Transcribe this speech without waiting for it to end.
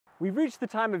We've reached the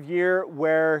time of year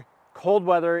where cold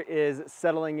weather is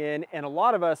settling in, and a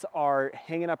lot of us are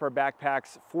hanging up our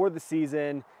backpacks for the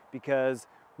season because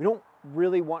we don't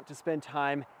really want to spend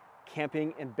time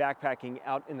camping and backpacking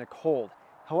out in the cold.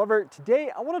 However, today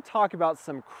I want to talk about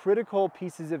some critical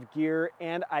pieces of gear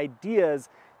and ideas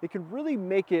that can really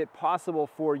make it possible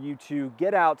for you to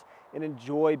get out and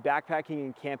enjoy backpacking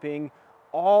and camping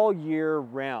all year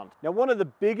round. Now, one of the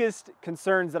biggest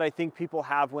concerns that I think people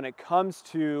have when it comes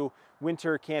to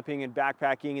winter camping and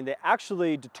backpacking, and that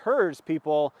actually deters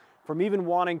people from even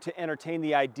wanting to entertain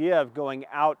the idea of going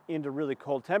out into really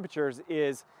cold temperatures,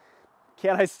 is,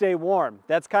 can I stay warm?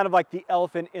 That's kind of like the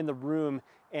elephant in the room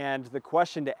and the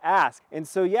question to ask. And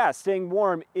so yeah, staying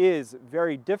warm is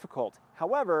very difficult.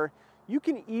 However, you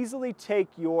can easily take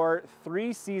your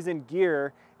 3-season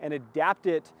gear and adapt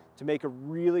it to make a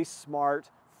really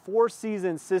smart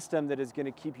 4-season system that is going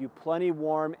to keep you plenty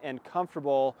warm and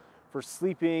comfortable for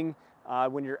sleeping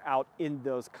when you're out in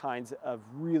those kinds of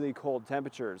really cold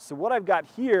temperatures. So what I've got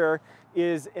here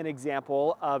is an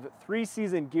example of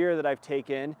 3-season gear that I've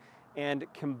taken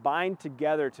and combined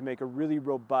together to make a really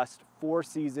robust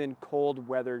 4-season cold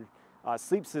weather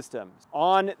sleep system.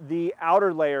 On the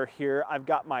outer layer here, I've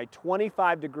got my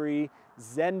 25-degree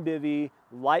ZenBivy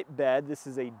light bed. This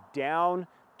is a down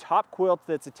top quilt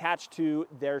that's attached to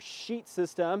their sheet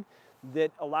system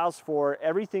that allows for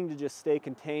everything to just stay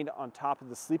contained on top of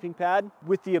the sleeping pad.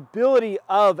 With the ability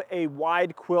of a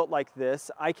wide quilt like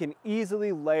this, I can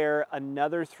easily layer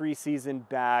another 3-season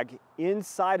bag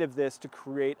inside of this to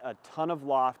create a ton of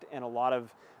loft and a lot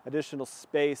of additional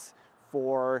space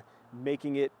for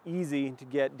making it easy to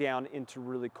get down into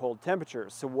really cold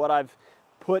temperatures. So what I've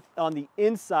put on the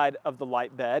inside of the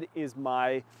light bed is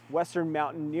my Western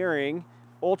Mountaineering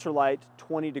Ultralight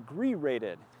 20-degree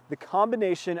rated. The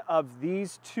combination of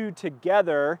these two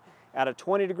together at a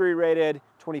 20-degree rated,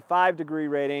 25-degree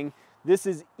rating, this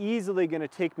is easily going to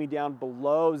take me down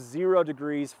below 0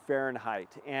 degrees Fahrenheit.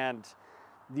 And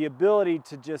the ability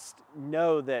to just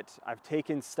know that I've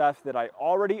taken stuff that I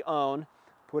already own,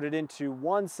 put it into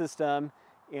one system,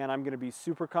 and I'm going to be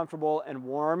super comfortable and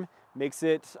warm, makes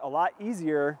it a lot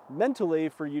easier mentally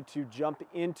for you to jump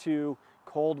into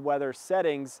cold weather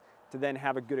settings to then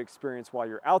have a good experience while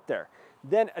you're out there.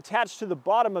 Then attached to the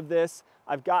bottom of this,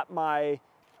 I've got my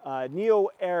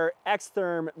NeoAir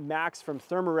Xtherm Max from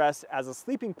Thermarest as a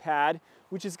sleeping pad,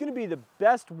 which is going to be the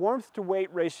best warmth to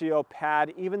weight ratio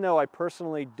pad, even though I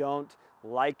personally don't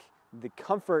like the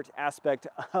comfort aspect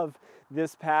of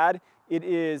this pad. It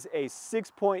is a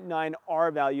 6.9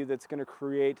 R value that's going to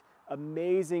create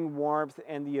amazing warmth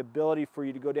and the ability for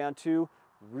you to go down to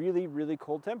really, really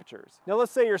cold temperatures. Now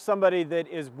let's say you're somebody that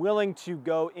is willing to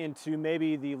go into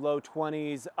maybe the low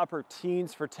 20s, upper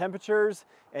teens for temperatures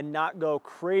and not go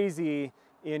crazy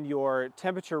in your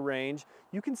temperature range.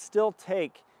 You can still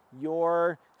take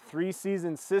your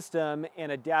 3-season system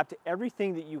and adapt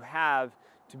everything that you have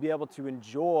to be able to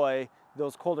enjoy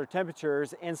those colder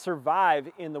temperatures and survive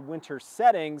in the winter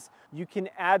settings. You can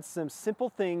add some simple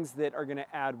things that are going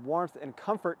to add warmth and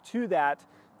comfort to that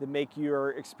make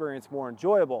your experience more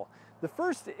enjoyable. The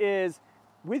first is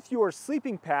with your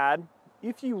sleeping pad,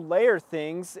 if you layer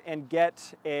things and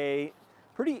get a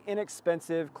pretty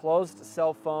inexpensive closed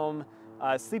cell foam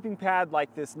sleeping pad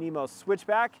like this Nemo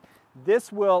Switchback,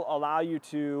 this will allow you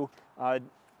to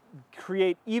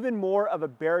create even more of a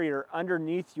barrier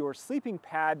underneath your sleeping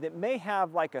pad that may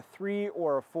have like a 3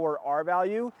 or a 4 R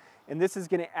value, and this is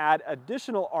going to add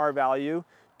additional R value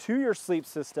to your sleep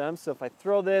system. So if I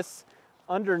throw this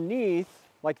underneath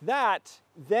like that,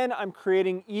 then I'm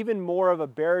creating even more of a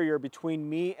barrier between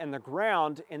me and the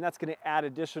ground, and that's going to add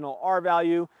additional R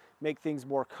value, make things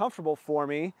more comfortable for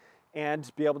me, and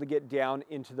be able to get down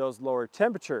into those lower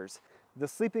temperatures. The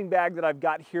sleeping bag that I've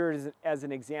got here as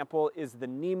an example is the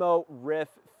Nemo Riff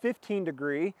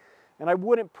 15-degree, and I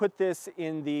wouldn't put this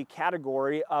in the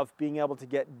category of being able to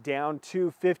get down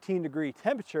to 15-degree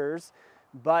temperatures,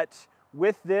 but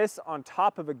with this on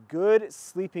top of a good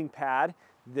sleeping pad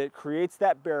that creates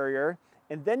that barrier,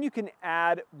 and then you can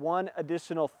add one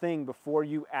additional thing before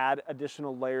you add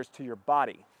additional layers to your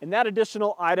body. And that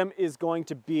additional item is going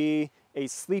to be a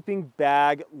sleeping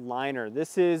bag liner.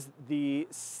 This is the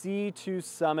C2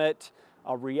 Summit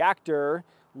Reactor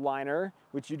liner,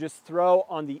 which you just throw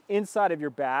on the inside of your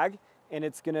bag, and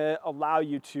it's going to allow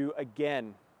you to,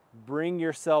 again, bring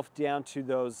yourself down to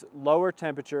those lower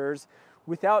temperatures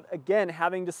without, again,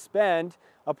 having to spend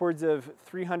upwards of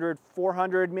 $300,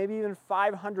 $400, maybe even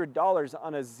 $500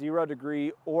 on a 0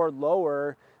 degree or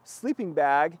lower sleeping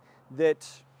bag. That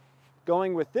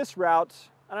going with this route,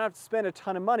 I don't have to spend a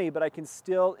ton of money, but I can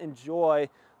still enjoy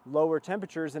lower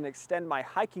temperatures and extend my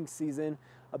hiking season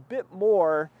a bit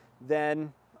more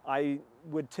than I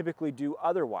would typically do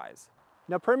otherwise.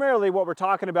 Now, primarily what we're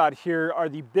talking about here are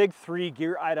the big three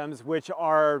gear items, which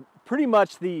are pretty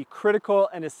much the critical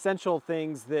and essential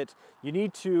things that you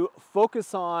need to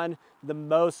focus on the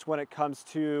most when it comes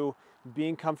to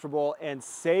being comfortable and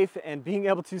safe and being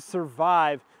able to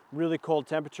survive really cold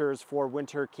temperatures for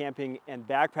winter camping and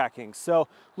backpacking. So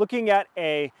looking at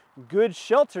a good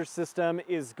shelter system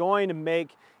is going to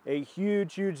make a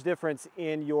huge difference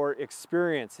in your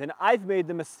experience. And I've made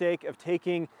the mistake of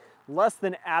taking less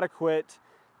than adequate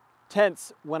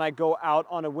tents when I go out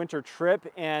on a winter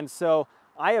trip. And so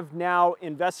I have now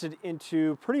invested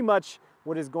into pretty much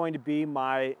what is going to be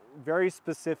my very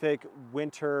specific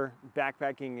winter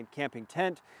backpacking and camping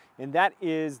tent. And that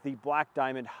is the Black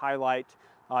Diamond Highlight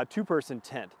two-person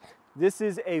tent. This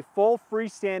is a full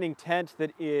freestanding tent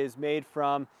that is made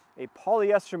from a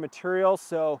polyester material.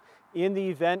 So in the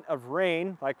event of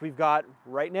rain, like we've got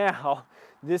right now,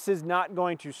 this is not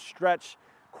going to stretch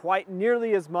quite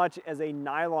nearly as much as a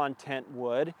nylon tent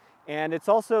would. And it's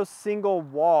also single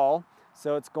wall,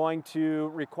 so it's going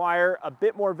to require a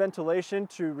bit more ventilation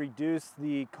to reduce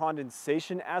the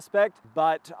condensation aspect.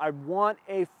 But I want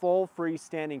a full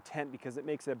freestanding tent because it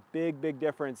makes a big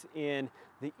difference in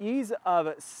the ease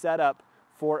of setup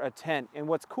for a tent. And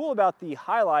what's cool about the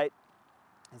Highlight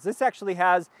is this actually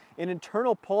has an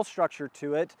internal pole structure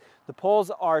to it. The poles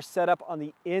are set up on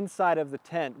the inside of the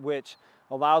tent, which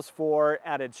allows for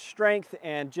added strength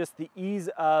and just the ease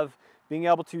of being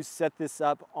able to set this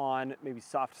up on maybe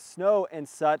soft snow and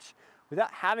such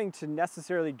without having to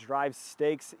necessarily drive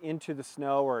stakes into the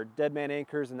snow or dead man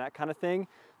anchors and that kind of thing.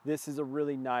 This is a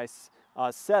really nice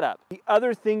setup. The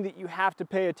other thing that you have to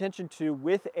pay attention to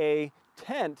with a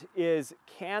tent is,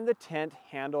 can the tent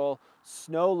handle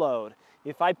snow load?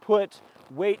 If I put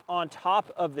weight on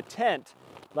top of the tent,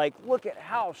 like, look at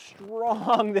how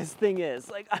strong this thing is.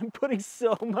 Like, I'm putting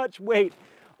so much weight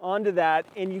onto that,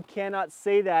 and you cannot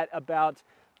say that about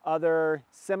other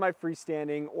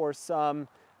semi-freestanding or some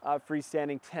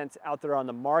freestanding tents out there on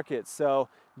the market. So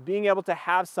being able to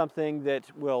have something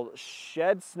that will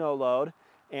shed snow load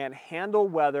and handle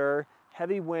weather,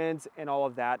 heavy winds, and all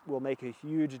of that will make a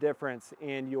huge difference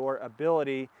in your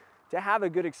ability to have a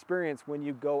good experience when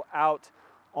you go out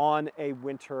on a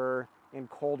winter and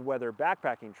cold weather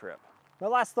backpacking trip. My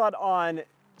last thought on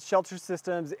shelter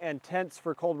systems and tents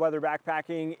for cold weather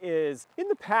backpacking is, in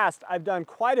the past, I've done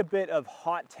quite a bit of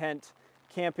hot tent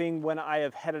camping when I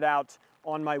have headed out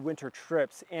on my winter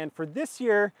trips. And for this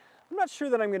year, I'm not sure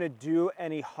that I'm gonna do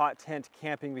any hot tent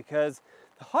camping because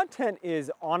the hot tent is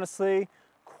honestly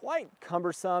quite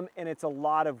cumbersome and it's a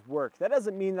lot of work. That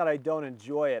doesn't mean that I don't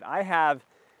enjoy it. I have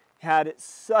had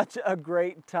such a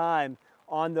great time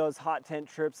on those hot tent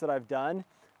trips that I've done,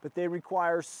 but they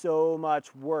require so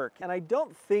much work. And I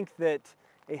don't think that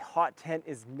a hot tent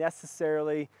is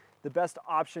necessarily the best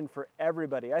option for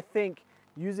everybody. I think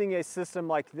using a system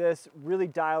like this, really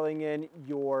dialing in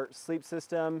your sleep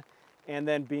system and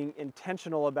then being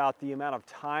intentional about the amount of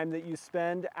time that you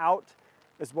spend out,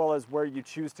 as well as where you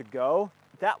choose to go,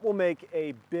 that will make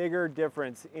a bigger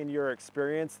difference in your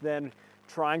experience than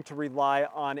trying to rely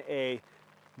on a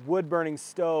wood-burning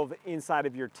stove inside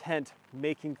of your tent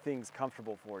making things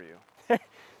comfortable for you.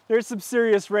 There's some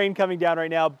serious rain coming down right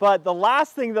now, but the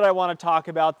last thing that I want to talk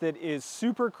about that is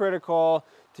super critical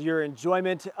to your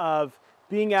enjoyment of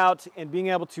being out and being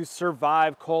able to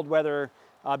survive cold weather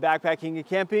backpacking and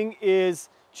camping is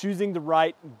choosing the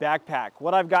right backpack.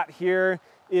 What I've got here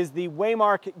is the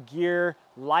Waymark Gear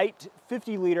Light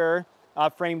 50-liter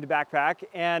framed backpack.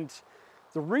 And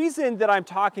the reason that I'm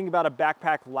talking about a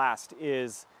backpack last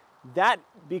is that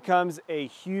becomes a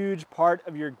huge part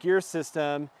of your gear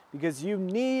system because you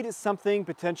need something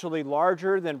potentially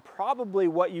larger than probably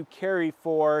what you carry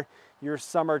for your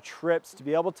summer trips to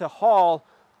be able to haul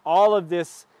all of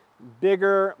this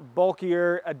bigger,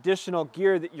 bulkier, additional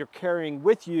gear that you're carrying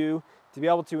with you to be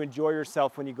able to enjoy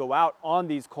yourself when you go out on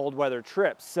these cold weather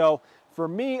trips. So for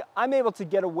me, I'm able to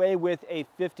get away with a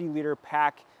 50-liter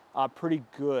pack pretty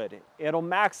good. It'll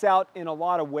max out in a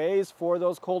lot of ways for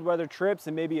those cold weather trips,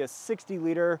 and maybe a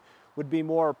 60-liter would be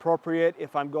more appropriate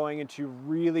if I'm going into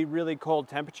really cold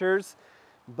temperatures.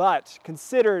 But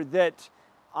consider that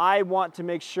I want to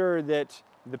make sure that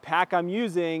the pack I'm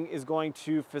using is going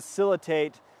to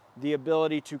facilitate the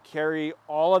ability to carry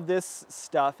all of this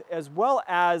stuff, as well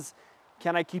as,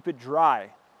 can I keep it dry?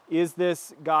 Is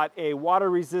this got a water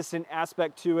resistant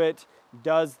aspect to it?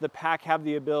 Does the pack have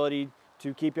the ability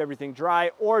to keep everything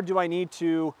dry, or do I need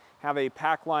to have a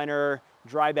pack liner,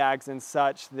 dry bags and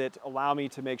such that allow me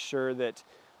to make sure that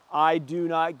I do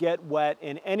not get wet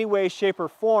in any way, shape, or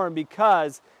form,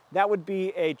 because that would be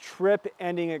a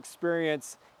trip-ending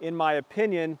experience, in my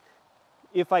opinion,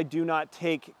 if I do not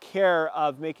take care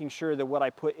of making sure that what I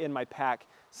put in my pack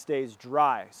stays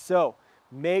dry. So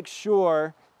make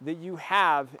sure that you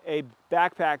have a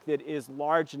backpack that is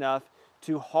large enough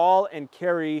to haul and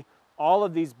carry all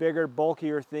of these bigger,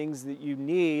 bulkier things that you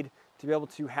need to be able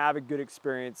to have a good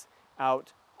experience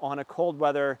out on a cold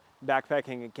weather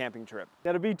backpacking and camping trip.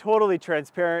 Now, to be totally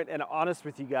transparent and honest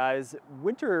with you guys,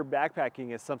 winter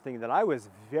backpacking is something that I was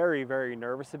very, very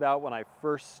nervous about when I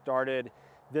first started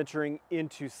venturing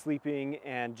into sleeping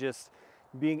and just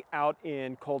being out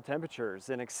in cold temperatures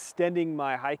and extending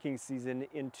my hiking season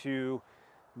into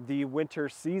the winter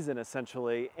season,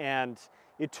 essentially. And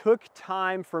it took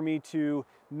time for me to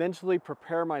mentally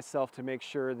prepare myself to make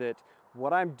sure that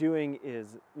what I'm doing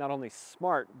is not only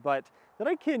smart, but that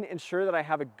I can ensure that I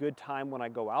have a good time when I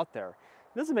go out there.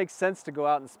 It doesn't make sense to go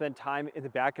out and spend time in the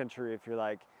backcountry if you're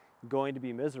like going to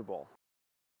be miserable.